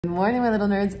Good morning, my little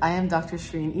nerds. I am Dr.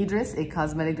 Shereene Idriss, a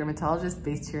cosmetic dermatologist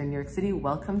based here in New York City.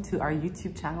 Welcome to our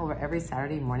YouTube channel where every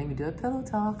Saturday morning we do a pillow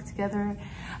talk together.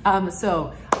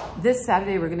 So this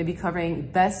Saturday, we're gonna be covering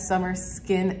best summer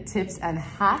skin tips and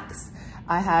hacks.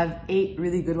 I have 8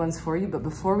 really good ones for you, but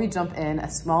before we jump in, a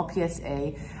small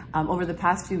PSA. Over the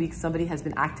past few weeks, somebody has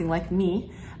been acting like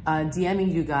me,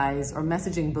 DMing you guys or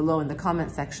messaging below in the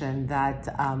comment section that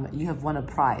you have won a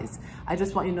prize. I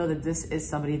just want you to know that this is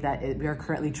somebody that we are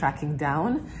currently tracking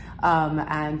down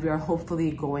and we are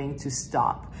hopefully going to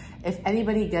stop. If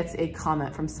anybody gets a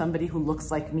comment from somebody who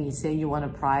looks like me saying you won a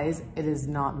prize, it is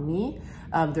not me.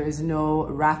 There is no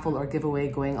raffle or giveaway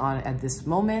going on at this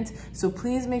moment. So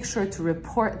please make sure to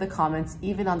report the comments,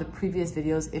 even on the previous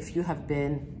videos, if you have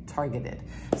been targeted.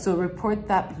 So report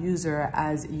that user,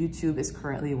 as YouTube is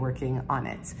currently working on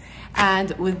it.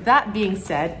 And with that being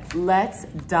said, let's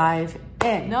dive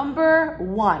in. Number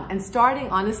 1, and starting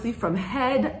honestly from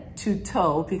head to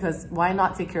toe, because why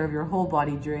not take care of your whole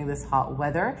body during this hot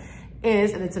weather,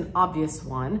 is, and it's an obvious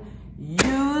one,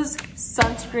 use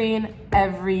sunscreen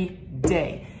every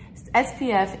day.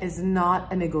 SPF is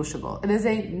not a negotiable. It is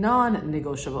a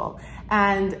non-negotiable.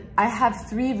 And I have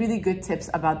 3 really good tips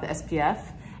about the SPF,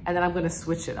 and then I'm gonna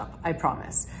switch it up, I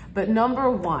promise. But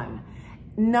number 1,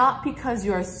 not because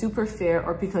you are super fair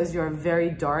or because you are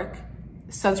very dark,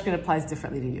 sunscreen applies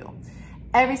differently to you.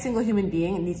 Every single human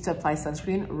being needs to apply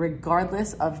sunscreen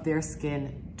regardless of their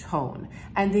skin tone,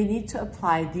 and they need to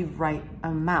apply the right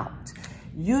amount.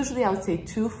 Usually I would say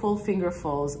 2 full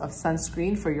fingerfuls of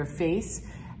sunscreen for your face,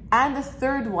 and the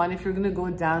third one if you're gonna go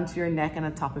down to your neck and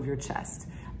the top of your chest.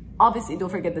 Obviously, don't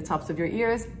forget the tops of your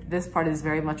ears. This part is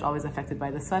very much always affected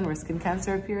by the sun where skin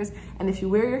cancer appears. And if you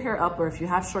wear your hair up or if you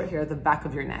have short hair, the back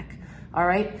of your neck, all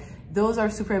right? Those are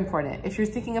super important. If you're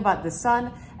thinking about the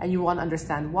sun and you want to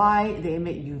understand why, they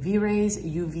emit UV rays.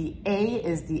 UVA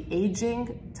is the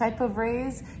aging type of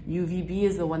rays. UVB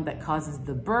is the one that causes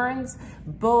the burns.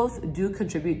 Both do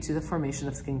contribute to the formation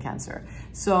of skin cancer.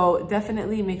 So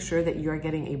definitely make sure that you're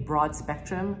getting a broad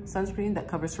spectrum sunscreen that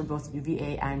covers for both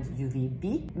UVA and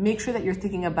UVB. Make sure that you're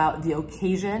thinking about the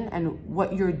occasion and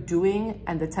what you're doing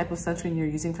and the type of sunscreen you're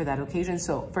using for that occasion.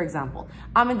 So for example,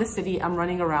 I'm in the city, I'm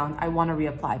running around, I want to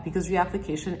reapply because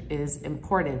reapplication is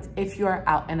important if you are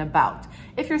out and about.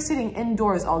 If you're sitting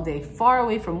indoors all day, far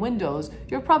away from windows,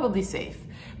 you're probably safe.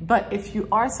 But if you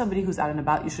are somebody who's out and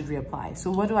about, you should reapply. So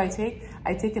what do I take?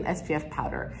 I take an SPF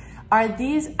powder. Are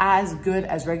these as good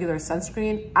as regular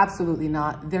sunscreen? Absolutely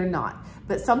not, they're not.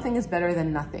 But something is better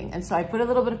than nothing. And so I put a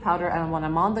little bit of powder, and when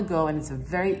I'm on the go and it's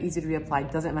very easy to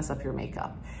reapply, doesn't mess up your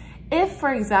makeup. If,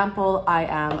 for example, I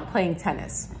am playing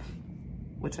tennis,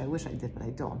 which I wish I did, but I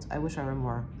don't. I wish I were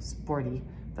more sporty,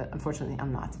 but unfortunately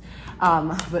I'm not.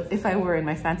 But if I were in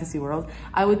my fantasy world,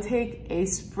 I would take a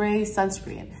spray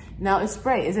sunscreen. Now a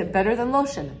spray, is it better than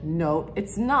lotion? No,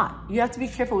 it's not. You have to be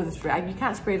careful with the spray. You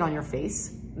can't spray it on your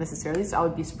face necessarily, so I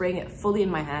would be spraying it fully in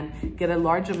my hand, get a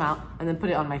large amount, and then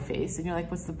put it on my face. And you're like,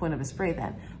 what's the point of a spray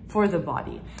then? For the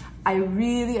body. I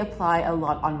really apply a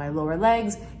lot on my lower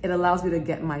legs. It allows me to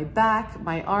get my back,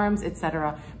 my arms,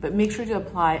 etc. But make sure to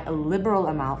apply a liberal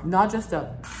amount, not just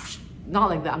not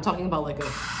like that. I'm talking about like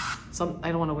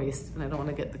I don't want to waste and I don't want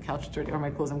to get the couch dirty or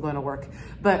my clothes. I'm going to work,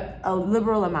 but a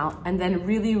liberal amount, and then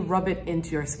really rub it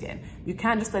into your skin. You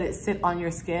can't just let it sit on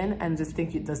your skin and just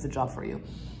think it does the job for you.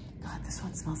 God, this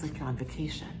one smells like you're on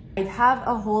vacation. I have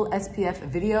a whole SPF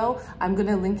video. I'm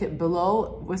gonna link it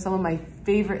below with some of my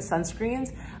favorite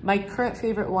sunscreens. My current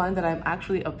favorite one that I'm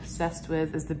actually obsessed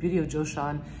with is the Beauty of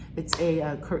Joshan. It's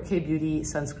a K-Beauty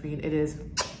sunscreen. It is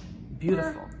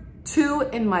beautiful. 2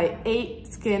 in my 8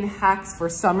 skin hacks for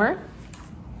summer.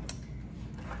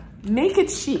 Make it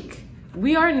chic.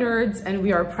 We are nerds and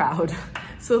we are proud.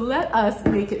 So let us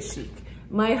make it chic.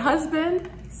 My husband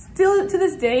still to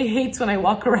this day hates when I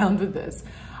walk around with this.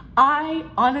 I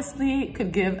honestly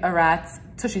could give a rat's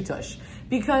tushy tush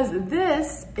because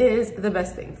this is the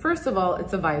best thing. First of all,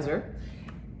 it's a visor.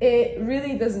 It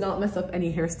really does not mess up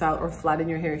any hairstyle or flatten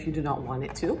your hair if you do not want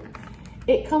it to.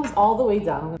 It comes all the way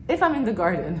down. If I'm in the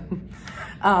garden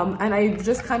and I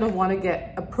just kind of want to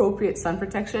get appropriate sun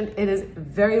protection, it is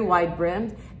very wide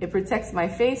brimmed. It protects my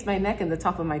face, my neck, and the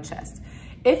top of my chest.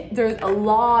 If there's a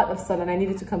lot of sun and I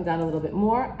need it to come down a little bit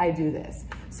more, I do this.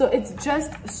 So it's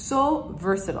just so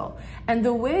versatile. And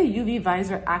the way UV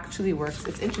visor actually works,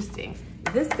 it's interesting.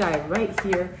 This guy right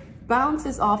here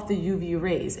bounces off the UV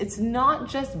rays. It's not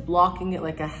just blocking it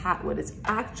like a hat would, it's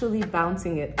actually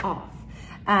bouncing it off.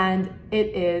 And it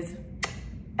is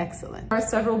excellent. There are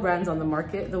several brands on the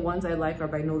market. The ones I like are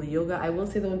by Noli Yoga. I will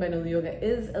say the one by Noli Yoga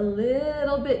is a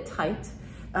little bit tight,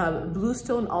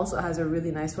 Bluestone also has a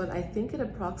really nice one. I think it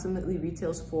approximately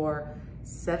retails for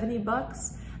 70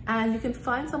 bucks. And you can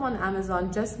find some on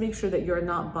Amazon. Just make sure that you're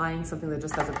not buying something that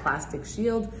just has a plastic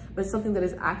shield, but something that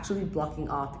is actually blocking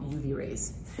off UV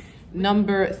rays.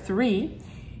 Number 3,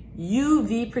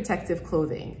 UV protective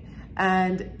clothing.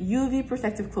 And UV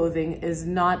protective clothing is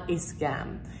not a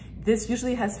scam. This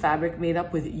usually has fabric made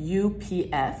up with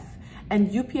UPF. And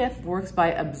UPF works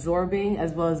by absorbing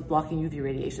as well as blocking UV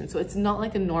radiation. So it's not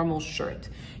like a normal shirt.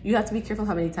 You have to be careful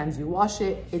how many times you wash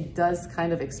it. It does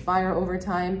kind of expire over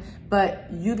time, but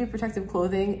UV protective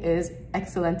clothing is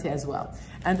excellent as well.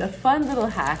 And a fun little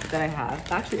hack that I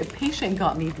have, actually a patient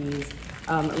got me these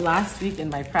last week in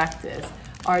my practice,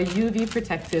 are UV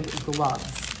protective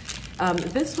gloves.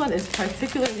 This one is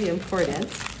particularly important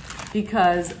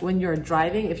because when you're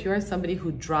driving, if you're somebody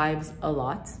who drives a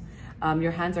lot,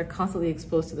 your hands are constantly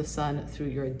exposed to the sun through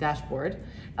your dashboard.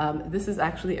 This is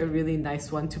actually a really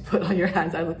nice one to put on your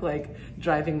hands. I look like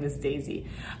driving Miss Daisy.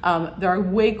 There are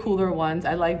way cooler ones.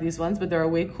 I like these ones, but there are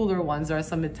way cooler ones. There are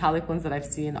some metallic ones that I've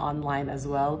seen online as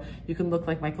well. You can look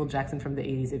like Michael Jackson from the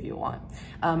 80s if you want.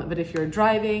 But if you're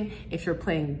driving, if you're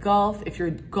playing golf, if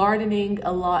you're gardening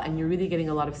a lot and you're really getting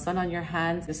a lot of sun on your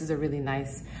hands, this is a really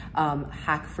nice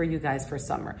hack for you guys for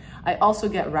summer. I also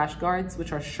get rash guards,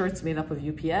 which are shirts made up of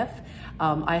UPF.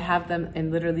 I have them in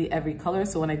literally every color.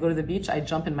 So when I go to the beach, I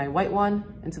jump in my white one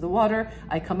into the water.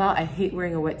 I come out, I hate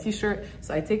wearing a wet t-shirt.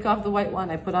 So I take off the white one,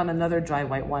 I put on another dry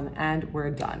white one, and we're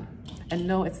done. And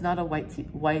no, it's not a wet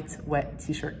wet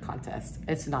t-shirt contest.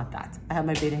 It's not that. I have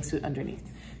my bathing suit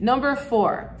underneath. Number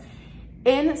 4,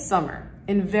 in summer,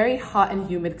 in very hot and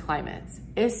humid climates,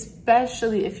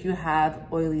 especially if you have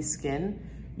oily skin,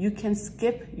 you can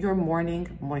skip your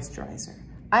morning moisturizer.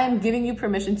 I am giving you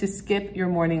permission to skip your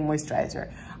morning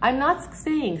moisturizer. I'm not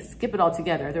saying skip it all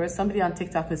together. There was somebody on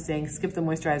TikTok who's saying skip the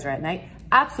moisturizer at night.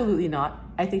 Absolutely not.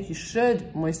 I think you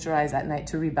should moisturize at night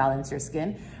to rebalance your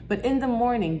skin. But in the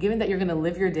morning, given that you're gonna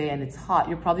live your day and it's hot,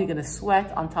 you're probably gonna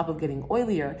sweat on top of getting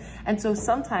oilier. And so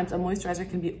sometimes a moisturizer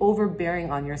can be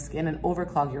overbearing on your skin and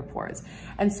overclog your pores.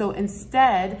 And so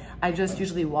instead, I just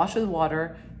usually wash with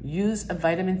water, use a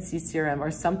vitamin C serum or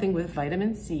something with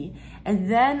vitamin C, and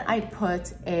then I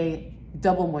put a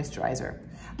double moisturizer.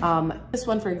 This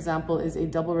one, for example, is a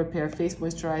double repair face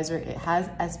moisturizer. It has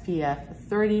SPF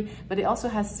 30, but it also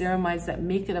has ceramides that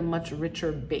make it a much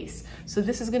richer base. So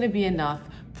this is gonna be enough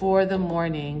for the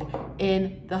morning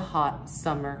in the hot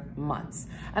summer months.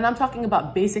 And I'm talking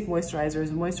about basic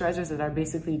moisturizers that are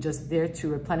basically just there to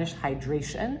replenish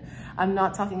hydration. I'm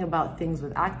not talking about things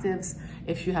with actives.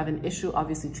 If you have an issue,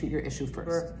 obviously treat your issue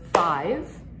first. Number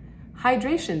 5,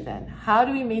 hydration then. How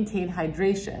do we maintain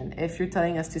hydration if you're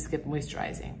telling us to skip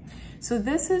moisturizing? So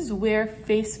this is where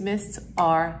face mists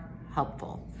are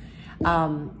helpful.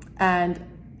 And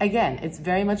again, it's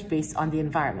very much based on the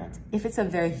environment. If it's a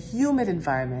very humid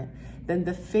environment, then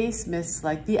the face mists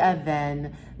like the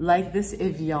Avène, like this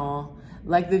Evian,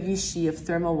 like the Vichy of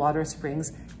thermal water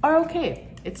springs are okay.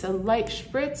 It's a light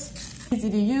spritz, easy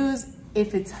to use.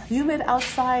 If it's humid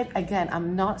outside, again,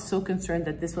 I'm not so concerned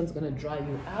that this one's gonna dry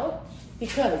you out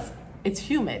because it's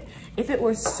humid. If it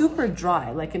were super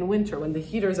dry, like in winter when the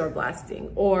heaters are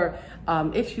blasting, or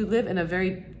if you live in a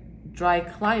very dry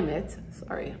climate,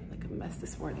 sorry, I'm like a mess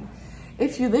this morning.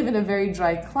 If you live in a very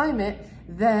dry climate,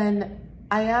 then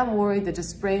I am worried that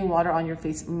just spraying water on your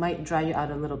face might dry you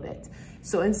out a little bit.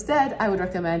 So instead, I would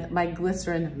recommend my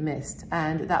glycerin mist.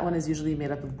 And that one is usually made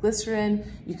up of glycerin.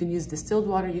 You can use distilled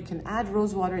water. You can add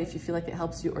rose water if you feel like it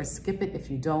helps you, or skip it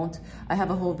if you don't. I have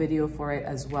a whole video for it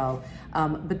as well.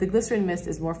 But the glycerin mist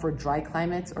is more for dry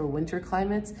climates or winter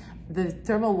climates. The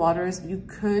thermal waters you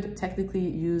could technically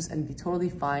use and be totally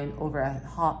fine over a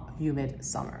hot, humid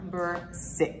summer. Number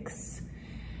 6.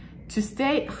 To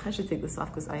stay, I should take this off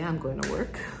because I am going to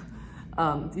work.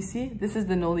 Do you see? This is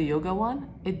the Noli Yoga one.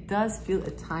 It does feel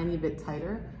a tiny bit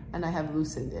tighter and I have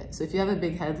loosened it. So if you have a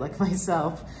big head like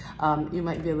myself, you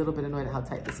might be a little bit annoyed at how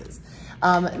tight this is.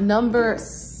 Number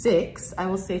 6, I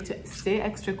will say to stay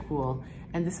extra cool,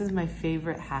 and this is my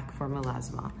favorite hack for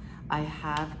melasma. I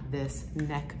have this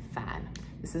neck fan.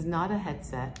 This is not a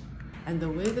headset. And the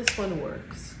way this one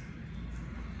works,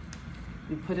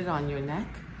 you put it on your neck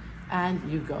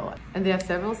and you go. And they have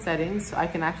several settings, so I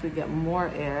can actually get more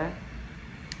air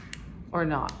or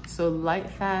not. So light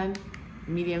fan,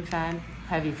 medium fan,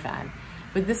 heavy fan.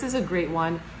 But this is a great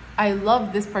one. I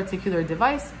love this particular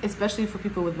device, especially for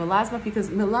people with melasma, because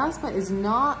melasma is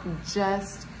not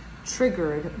just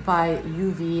triggered by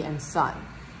UV and sun.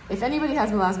 If anybody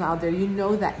has melasma out there, you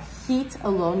know that heat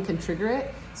alone can trigger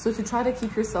it. So to try to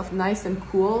keep yourself nice and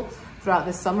cool throughout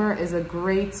the summer is a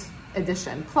great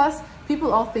addition. Plus,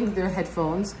 People all think they're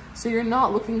headphones, so you're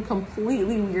not looking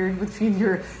completely weird between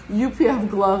your UPF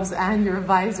gloves and your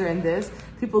visor and this.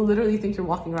 People literally think you're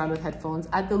walking around with headphones.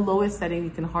 At the lowest setting, you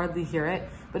can hardly hear it.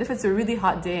 But if it's a really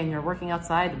hot day and you're working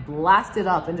outside, blast it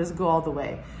up and just go all the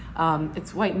way.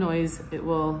 It's white noise. It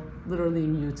will literally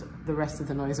mute the rest of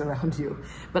the noise around you.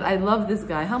 But I love this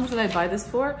guy. How much did I buy this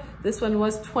for? This one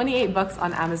was 28 bucks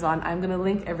on Amazon. I'm gonna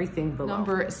link everything below.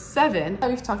 Number 7,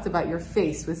 we've talked about your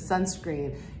face with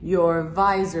sunscreen, your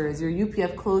visors, your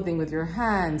UPF clothing with your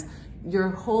hands, your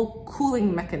whole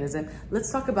cooling mechanism.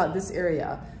 Let's talk about this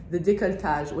area, the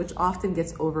décolletage, which often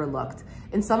gets overlooked.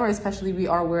 In summer especially, we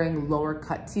are wearing lower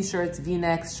cut t-shirts,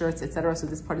 v-necks, shirts, etc. So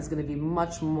this part is gonna be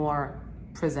much more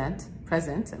present. I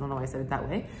don't know why I said it that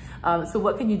way. So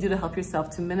what can you do to help yourself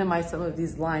to minimize some of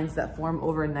these lines that form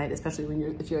overnight, especially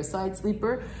if you're a side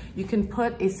sleeper? You can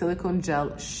put a silicone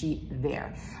gel sheet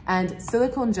there. And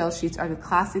silicone gel sheets are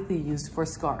classically used for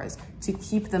scars to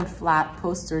keep them flat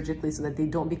post-surgically so that they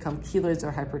don't become keloids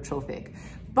or hypertrophic.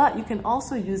 But you can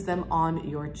also use them on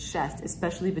your chest,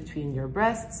 especially between your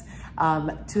breasts,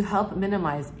 to help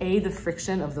minimize A, the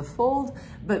friction of the fold,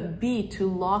 but B, to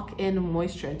lock in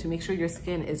moisture and to make sure your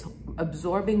skin is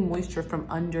absorbing moisture from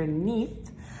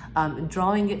underneath,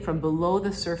 drawing it from below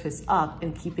the surface up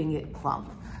and keeping it plump.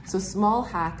 So small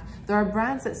hack, there are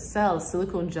brands that sell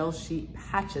silicone gel sheet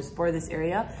patches for this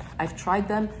area. I've tried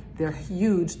them, they're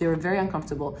huge, they're very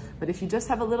uncomfortable. But if you just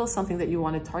have a little something that you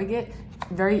want to target,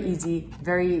 very easy,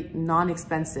 very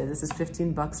non-expensive. This is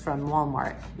 15 bucks from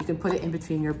Walmart. You can put it in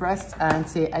between your breasts and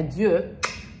say adieu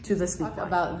to the sleep.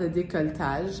 About the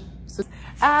décolletage.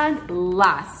 And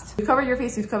last, we've covered your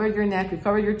face, we've covered your neck, we've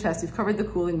covered your chest, we've covered the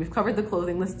cooling, we've covered the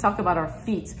clothing. Let's talk about our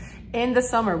feet. In the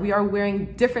summer, we are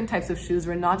wearing different types of shoes.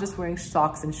 We're not just wearing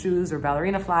socks and shoes or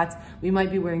ballerina flats. We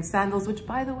might be wearing sandals, which,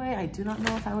 by the way, I do not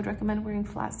know if I would recommend wearing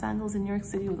flat sandals in New York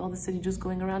City with all the city juice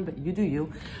going around, but you do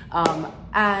you.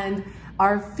 And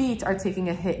our feet are taking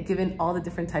a hit given all the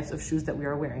different types of shoes that we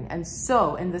are wearing. And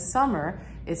so in the summer,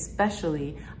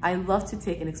 especially, I love to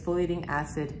take an exfoliating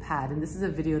acid pad. And this is a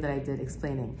video that I did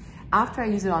explaining. After I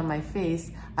use it on my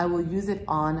face, I will use it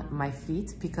on my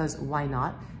feet because why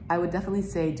not? I would definitely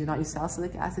say do not use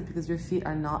salicylic acid because your feet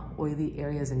are not oily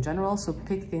areas in general. So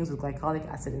pick things with glycolic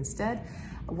acid instead.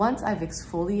 Once I've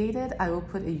exfoliated, I will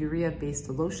put a urea-based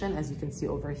lotion, as you can see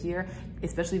over here,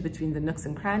 especially between the nooks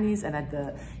and crannies and at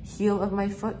the heel of my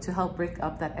foot to help break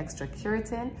up that extra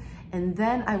keratin. And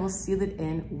then I will seal it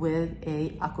in with a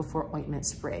Aquaphor ointment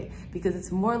spray because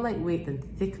it's more lightweight than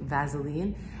thick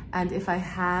Vaseline. And if I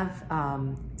have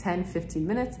 10-15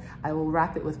 minutes, I will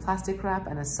wrap it with plastic wrap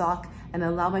and a sock and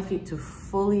allow my feet to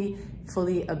fully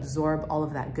absorb all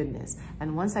of that goodness.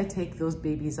 And once I take those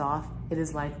babies off, it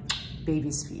is like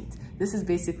baby's feet. This is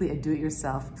basically a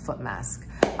do-it-yourself foot mask.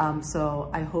 So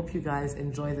I hope you guys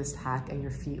enjoy this hack and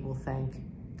your feet will thank,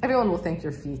 everyone will thank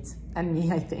your feet and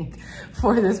me, I think,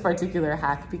 for this particular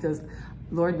hack because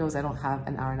Lord knows I don't have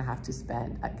an hour and a half to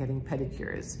spend at getting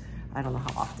pedicures. I don't know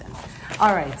how often.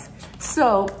 All right,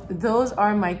 so those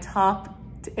are my top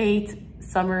 8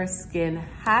 summer skin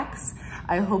hacks.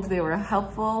 I hope they were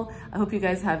helpful. I hope you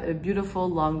guys have a beautiful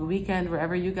long weekend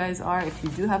wherever you guys are. If you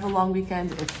do have a long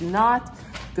weekend, if not,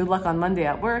 good luck on Monday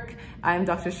at work. I'm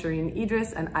Dr. Shereene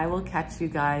Idriss and I will catch you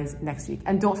guys next week.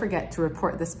 And don't forget to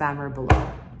report the spammer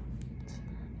below.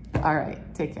 All right,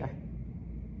 take care.